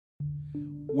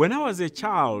When I was a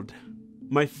child,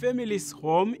 my family's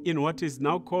home in what is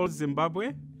now called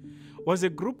Zimbabwe was a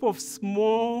group of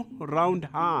small round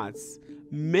huts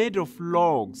made of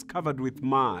logs covered with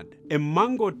mud. A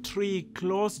mango tree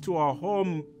close to our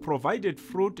home provided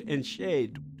fruit and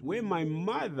shade, where my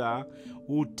mother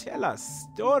would tell us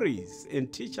stories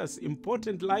and teach us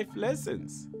important life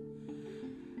lessons.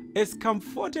 As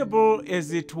comfortable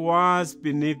as it was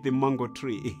beneath the mango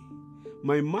tree,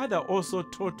 my mother also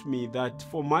taught me that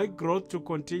for my growth to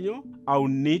continue, I'll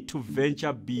need to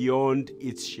venture beyond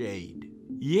its shade.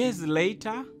 Years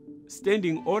later,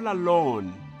 standing all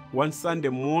alone one Sunday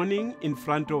morning in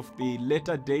front of the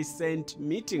Latter-day Saint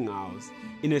meeting house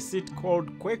in a seat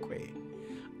called Kwekwe,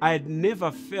 I had never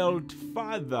felt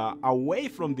farther away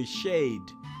from the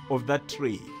shade of that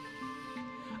tree.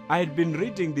 I had been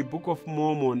reading the Book of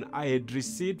Mormon I had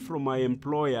received from my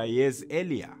employer years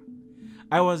earlier.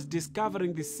 I was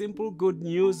discovering the simple good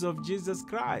news of Jesus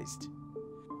Christ.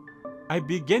 I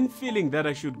began feeling that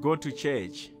I should go to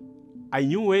church. I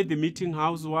knew where the meeting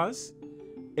house was,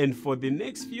 and for the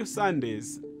next few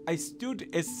Sundays, I stood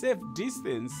a safe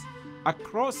distance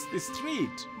across the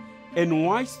street and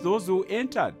watched those who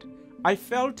entered. I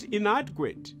felt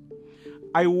inadequate.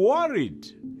 I worried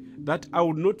that I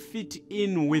would not fit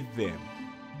in with them.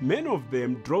 Many of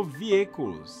them drove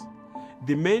vehicles.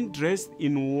 The men dressed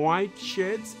in white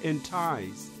shirts and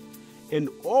ties, and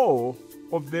all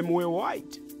of them were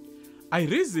white. I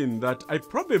reasoned that I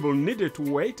probably needed to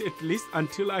wait at least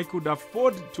until I could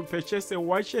afford to purchase a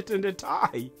white shirt and a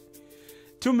tie.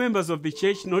 Two members of the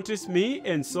church noticed me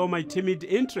and saw my timid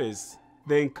interest.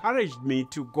 They encouraged me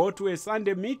to go to a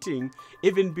Sunday meeting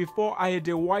even before I had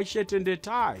a white shirt and a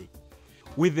tie.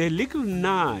 With a little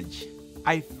nudge,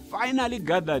 I finally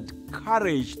gathered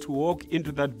courage to walk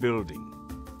into that building.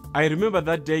 I remember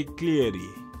that day clearly.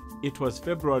 It was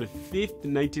February 5th,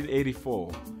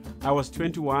 1984. I was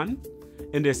 21,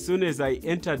 and as soon as I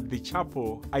entered the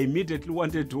chapel, I immediately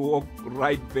wanted to walk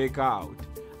right back out.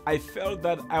 I felt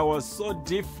that I was so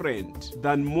different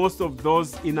than most of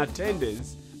those in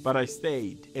attendance, but I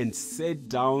stayed and sat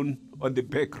down on the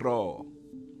back row.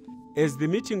 As the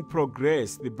meeting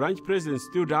progressed, the branch president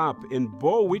stood up and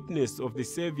bore witness of the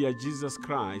Savior Jesus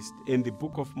Christ and the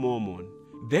Book of Mormon.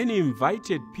 Then he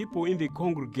invited people in the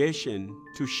congregation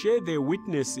to share their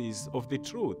witnesses of the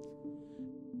truth.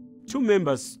 Two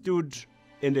members stood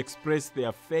and expressed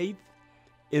their faith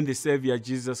in the Savior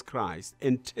Jesus Christ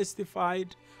and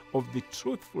testified of the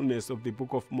truthfulness of the Book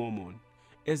of Mormon.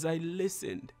 As I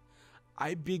listened,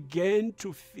 I began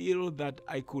to feel that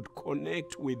I could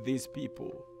connect with these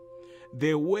people.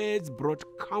 Their words brought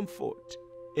comfort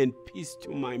and peace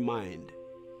to my mind.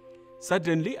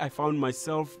 Suddenly, I found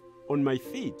myself on my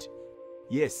feet.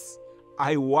 Yes,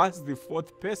 I was the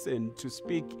fourth person to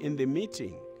speak in the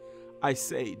meeting. I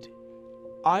said,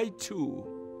 I too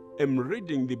am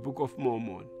reading the Book of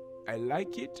Mormon. I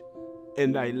like it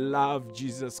and I love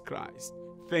Jesus Christ.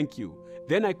 Thank you.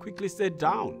 Then I quickly sat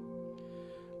down.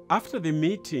 After the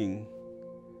meeting,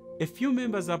 a few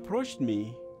members approached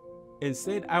me and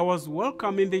said I was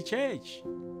welcome in the church.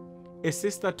 A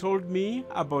sister told me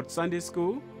about Sunday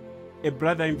school. A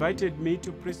brother invited me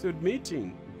to priesthood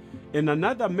meeting, and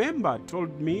another member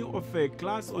told me of a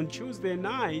class on Tuesday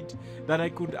night that I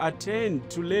could attend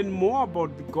to learn more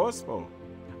about the gospel.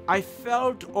 I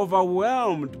felt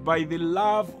overwhelmed by the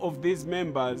love of these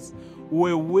members who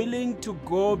were willing to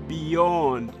go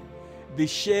beyond the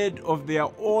shade of their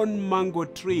own mango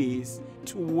trees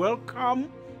to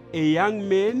welcome a young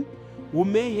man who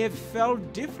may have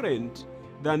felt different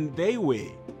than they were.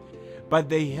 But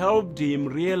they helped him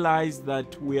realize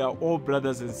that we are all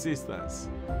brothers and sisters.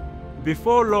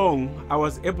 Before long, I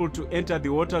was able to enter the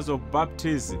waters of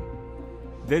baptism,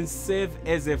 then serve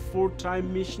as a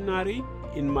full-time missionary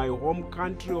in my home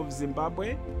country of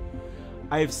Zimbabwe.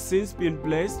 I have since been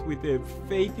blessed with a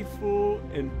faithful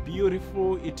and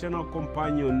beautiful eternal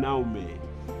companion, Naomi,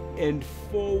 and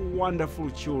 4 wonderful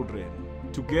children.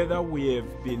 Together we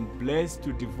have been blessed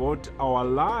to devote our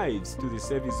lives to the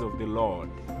service of the Lord.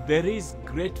 There is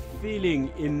great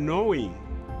feeling in knowing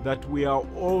that we are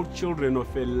all children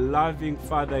of a loving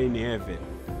Father in heaven.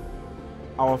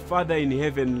 Our Father in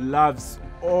heaven loves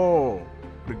all,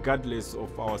 regardless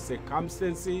of our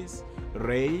circumstances,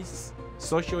 race,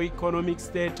 socio-economic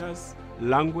status,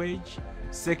 language,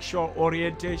 sexual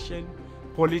orientation,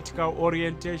 political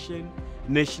orientation,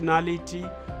 nationality,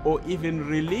 or even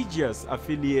religious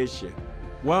affiliation.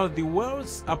 While the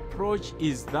world's approach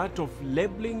is that of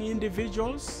labeling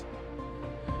individuals,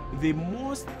 the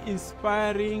most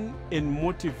inspiring and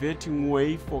motivating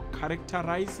way for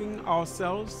characterizing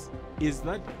ourselves is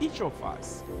that each of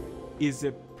us is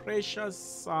a precious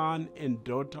Son and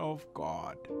daughter of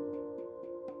God.